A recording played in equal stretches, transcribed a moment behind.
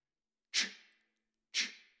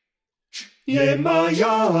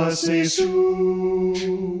Yemaya Asesu,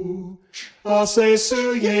 Asesu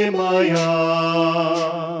Yemaya,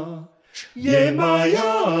 Yemaya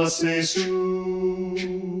Asesu,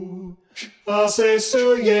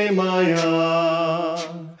 Asesu Yemaya,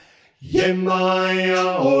 Yemaya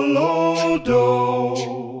Olodo,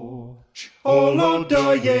 Olodo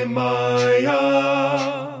Yemaya,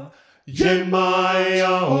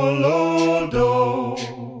 Yemaya Olodo,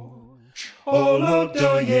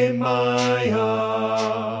 Olodo Yemaya.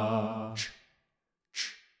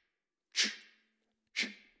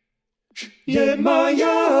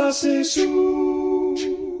 Yemaya Asesu,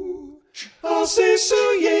 Asesu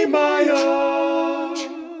Yemaya,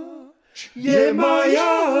 Yemaya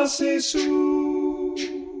Asesu,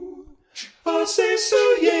 Asesu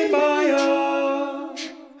Yemaya,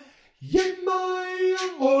 Yemaya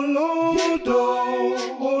Olodo,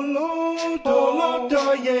 Olodo, Olodo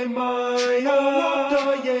Yemaya, Olodo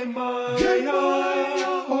Yemaya,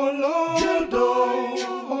 Olodo,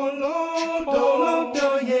 Olodo, Olodo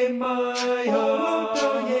Yemaya, Olodo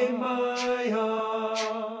Yemaya.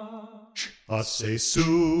 Asesu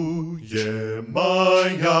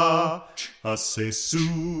Yemaya, Asesu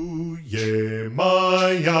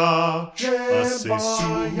Yemaya, Asesu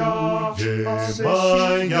Yemaya,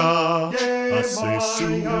 Asesu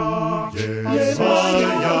Yemaya,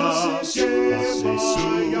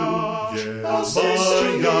 Asesu Yemaya,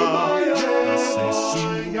 Asesu Yemaya,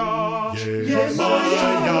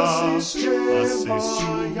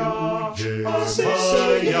 Asesu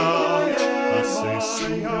Yemaya, Asesu Yemaya,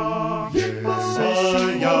 Asesu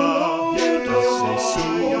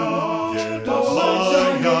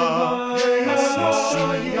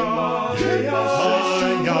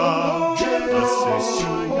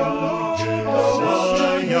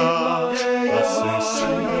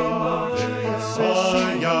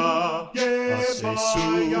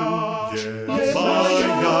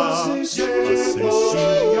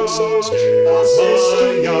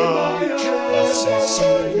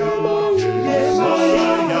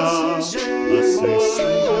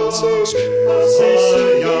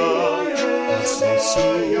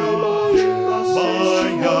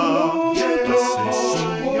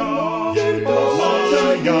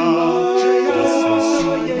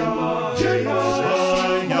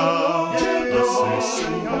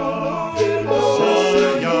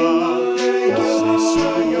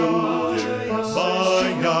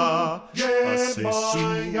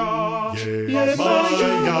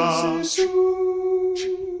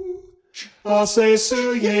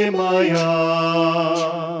Asesu Yemaya,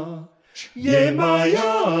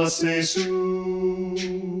 Yemaya Asesu,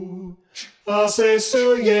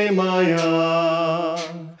 Asesu Yemaya,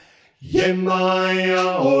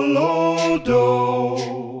 Yemaya Olodo,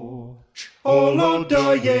 Olodo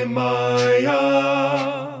Yemaya,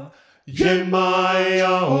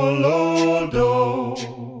 Yemaya Olodo,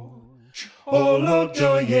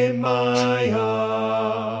 Olodo Yemaya.